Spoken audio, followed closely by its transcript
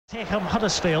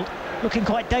Huddersfield looking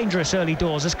quite dangerous early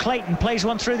doors as Clayton plays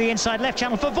one through the inside left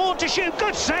channel for Vaughan to shoot.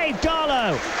 Good save,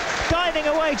 Darlow diving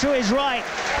away to his right,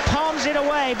 palms it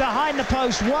away behind the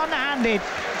post, one-handed.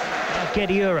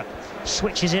 Gediura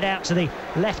switches it out to the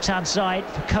left-hand side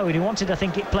for Cohen, who wanted, I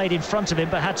think, it played in front of him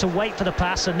but had to wait for the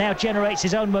pass, and now generates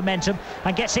his own momentum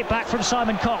and gets it back from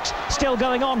Simon Cox. Still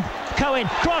going on. Cohen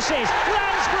crosses,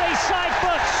 Lansbury side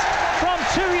foots from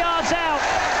 2 yards out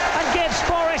and gives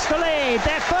Forest the lead.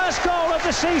 Their first goal of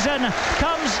the season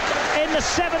comes in the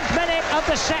 7th minute of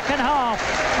the second half,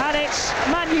 and it's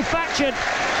manufactured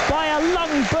by a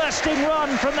lung-bursting run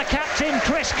from the captain,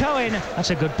 Chris Cohen. That's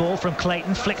a good ball from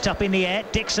Clayton, flicked up in the air.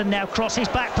 Dixon now crosses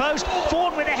back post.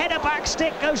 Vaughan with a header back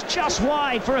stick goes just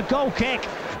wide for a goal kick.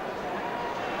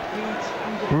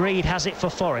 Reid has it for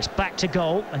Forest, back to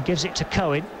goal and gives it to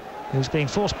Cohen, who's being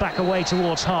forced back away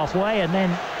towards halfway, and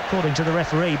then, according to the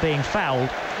referee, being fouled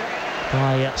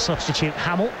by substitute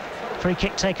Hamill. Free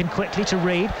kick taken quickly to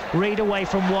Reid. Reid away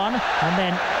from one, and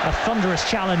then a thunderous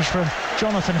challenge from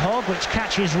Jonathan Hogg, which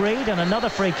catches Reid, and another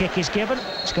free kick is given.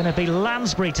 It's going to be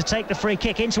Lansbury to take the free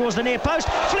kick in towards the near post.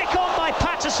 Flick on by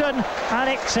Patterson, and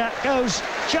it goes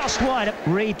just wide.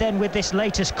 Reid then with this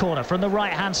latest corner from the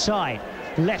right-hand side.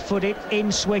 Left-footed,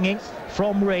 in-swinging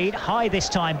from Reid. High this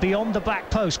time, beyond the back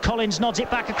post. Collins nods it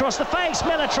back across the face.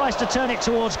 Miller tries to turn it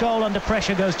towards goal. Under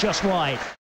pressure, goes just wide.